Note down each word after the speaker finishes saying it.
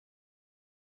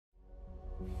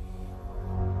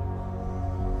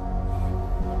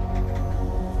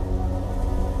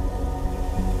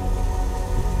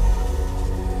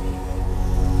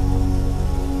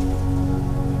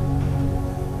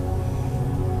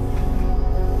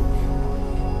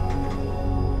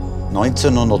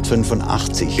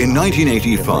1985. In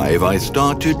 1985, I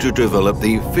started to develop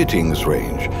the fittings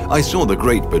range. I saw the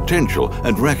great potential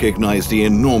and recognized the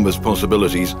enormous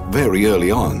possibilities very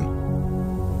early on.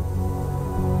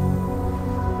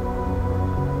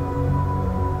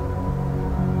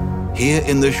 Here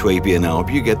in the Schwabian Alb,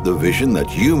 you get the vision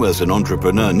that you as an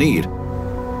entrepreneur need.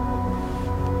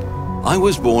 I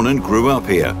was born and grew up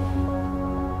here.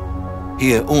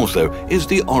 Here also is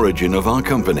the origin of our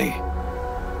company.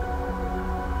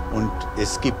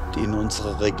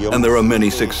 And there are many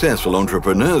successful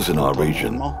entrepreneurs in our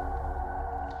region.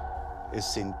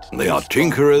 They are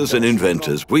tinkerers and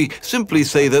inventors. We simply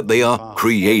say that they are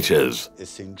creators.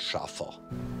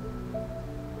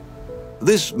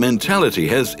 This mentality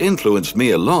has influenced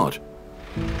me a lot.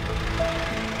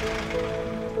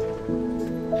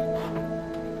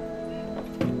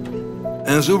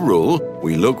 As a rule,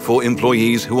 we look for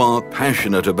employees who are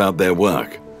passionate about their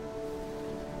work.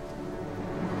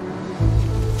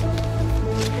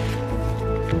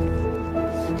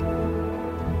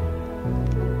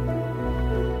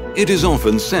 It is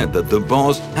often said that the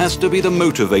boss has to be the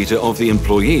motivator of the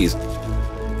employees,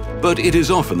 but it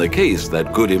is often the case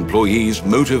that good employees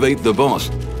motivate the boss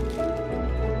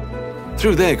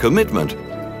through their commitment,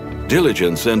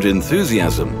 diligence, and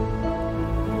enthusiasm.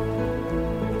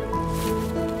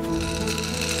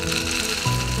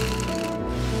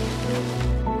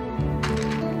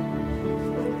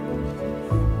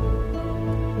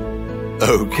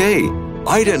 Okay.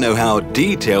 I don't know how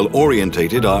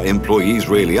detail-orientated our employees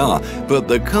really are, but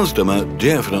the customer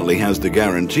definitely has the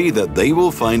guarantee that they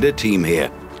will find a team here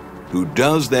who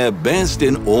does their best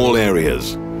in all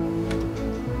areas.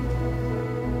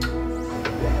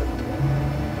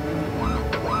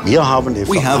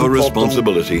 We have a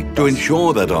responsibility to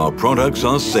ensure that our products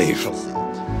are safe.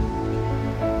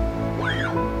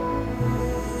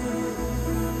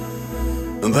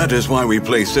 And that is why we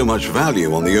place so much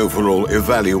value on the overall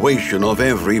evaluation of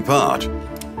every part.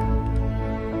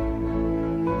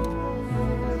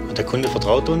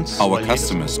 Our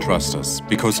customers trust us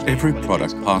because every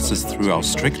product passes through our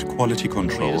strict quality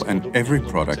control and every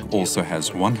product also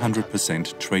has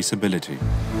 100% traceability.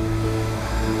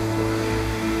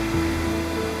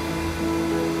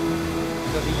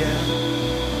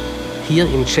 Here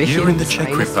in the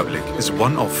Czech Republic is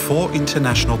one of 4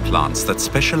 international plants that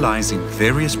specialize in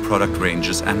various product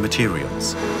ranges and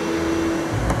materials.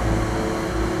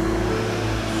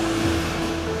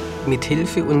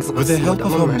 With the help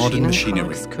of our modern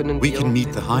machinery, we can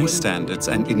meet the high standards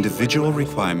and individual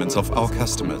requirements of our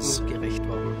customers,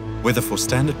 whether for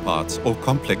standard parts or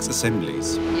complex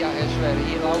assemblies. Ja, Herr Schwer,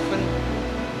 hier laufen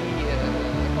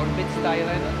die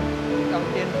Orbit-Teilnehmer.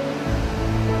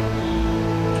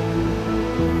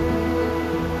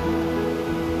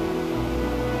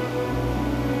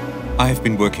 I have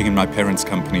been working in my parents'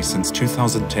 company since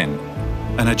 2010,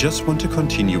 and I just want to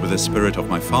continue with the spirit of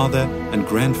my father and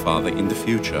grandfather in the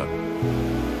future.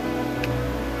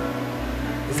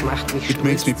 It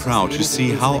makes me proud to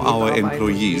see how our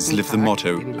employees live the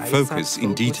motto, focus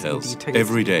in details,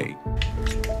 every day.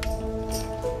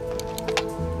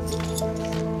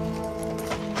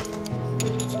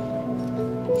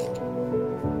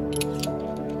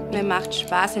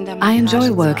 I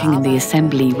enjoy working in the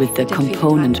assembly with the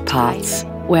component parts,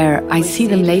 where I see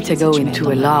them later go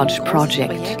into a large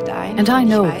project. And I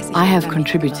know I have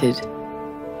contributed.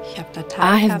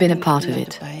 I have been a part of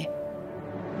it.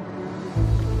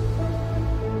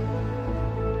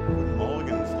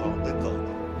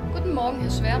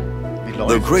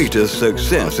 The greatest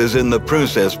success is in the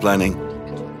process planning.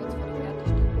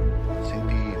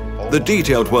 The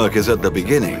detailed work is at the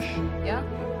beginning.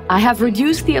 I have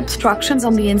reduced the obstructions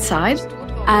on the inside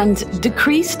and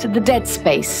decreased the dead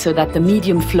space so that the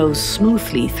medium flows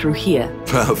smoothly through here.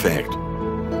 Perfect.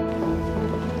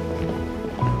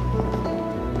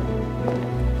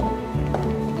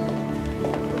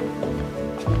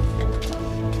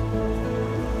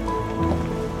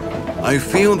 I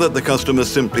feel that the customer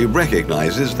simply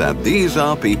recognizes that these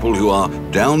are people who are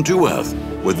down to earth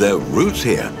with their roots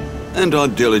here and are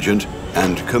diligent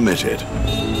and committed.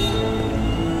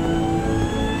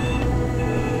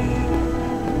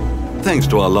 Thanks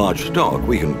to our large stock,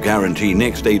 we can guarantee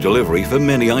next day delivery for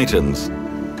many items.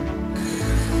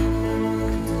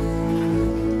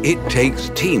 It takes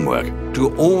teamwork to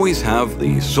always have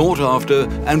the sought-after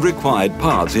and required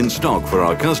parts in stock for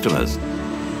our customers.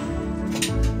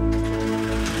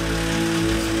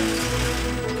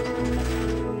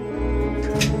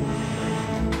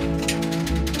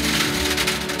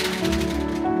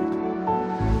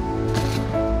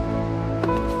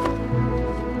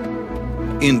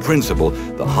 In principle,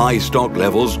 the high stock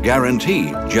levels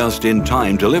guarantee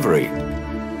just-in-time delivery.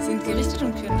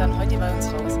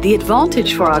 The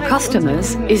advantage for our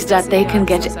customers is that they can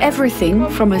get everything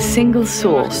from a single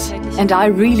source, and I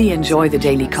really enjoy the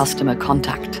daily customer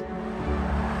contact.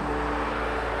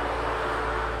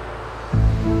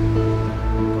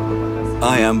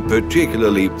 I am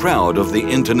particularly proud of the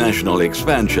international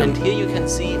expansion. And here you can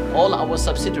see all our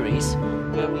subsidiaries.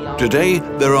 Today,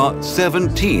 there are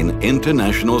 17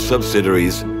 international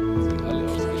subsidiaries.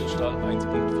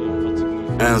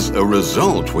 As a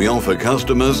result, we offer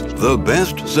customers the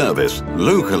best service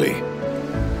locally.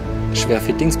 Schwer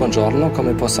Fittings, buongiorno,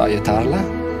 come posso aiutarla?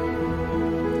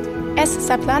 Es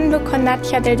sta hablando con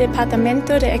Nadia del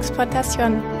Departamento de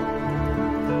Exportación.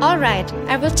 All right,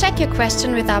 I will check your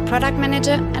question with our product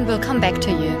manager and will come back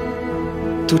to you.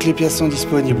 Toutes les pièces sont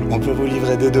disponibles. On peut vous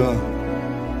livrer dès demain.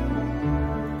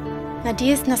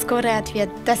 Надеюсь на скорый ответ.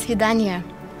 До свидания.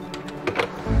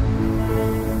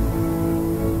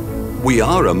 We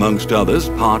are, amongst others,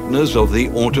 partners of the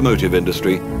automotive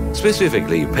industry,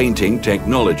 specifically painting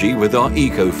technology with our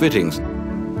eco-fittings,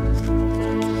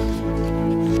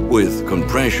 with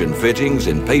compression fittings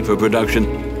in paper production,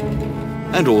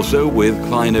 and also with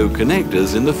Kleino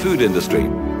connectors in the food industry.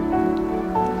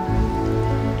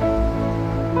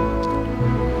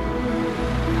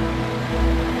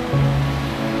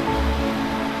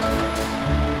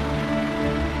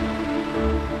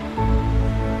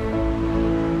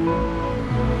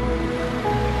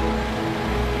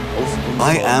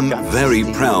 I am very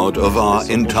proud of our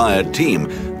entire team.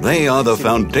 They are the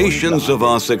foundations of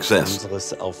our success.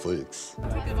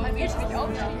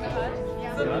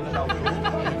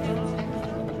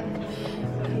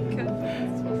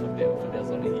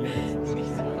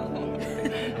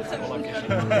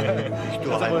 Ich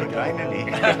tue halt die Kleine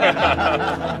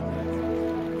nicht.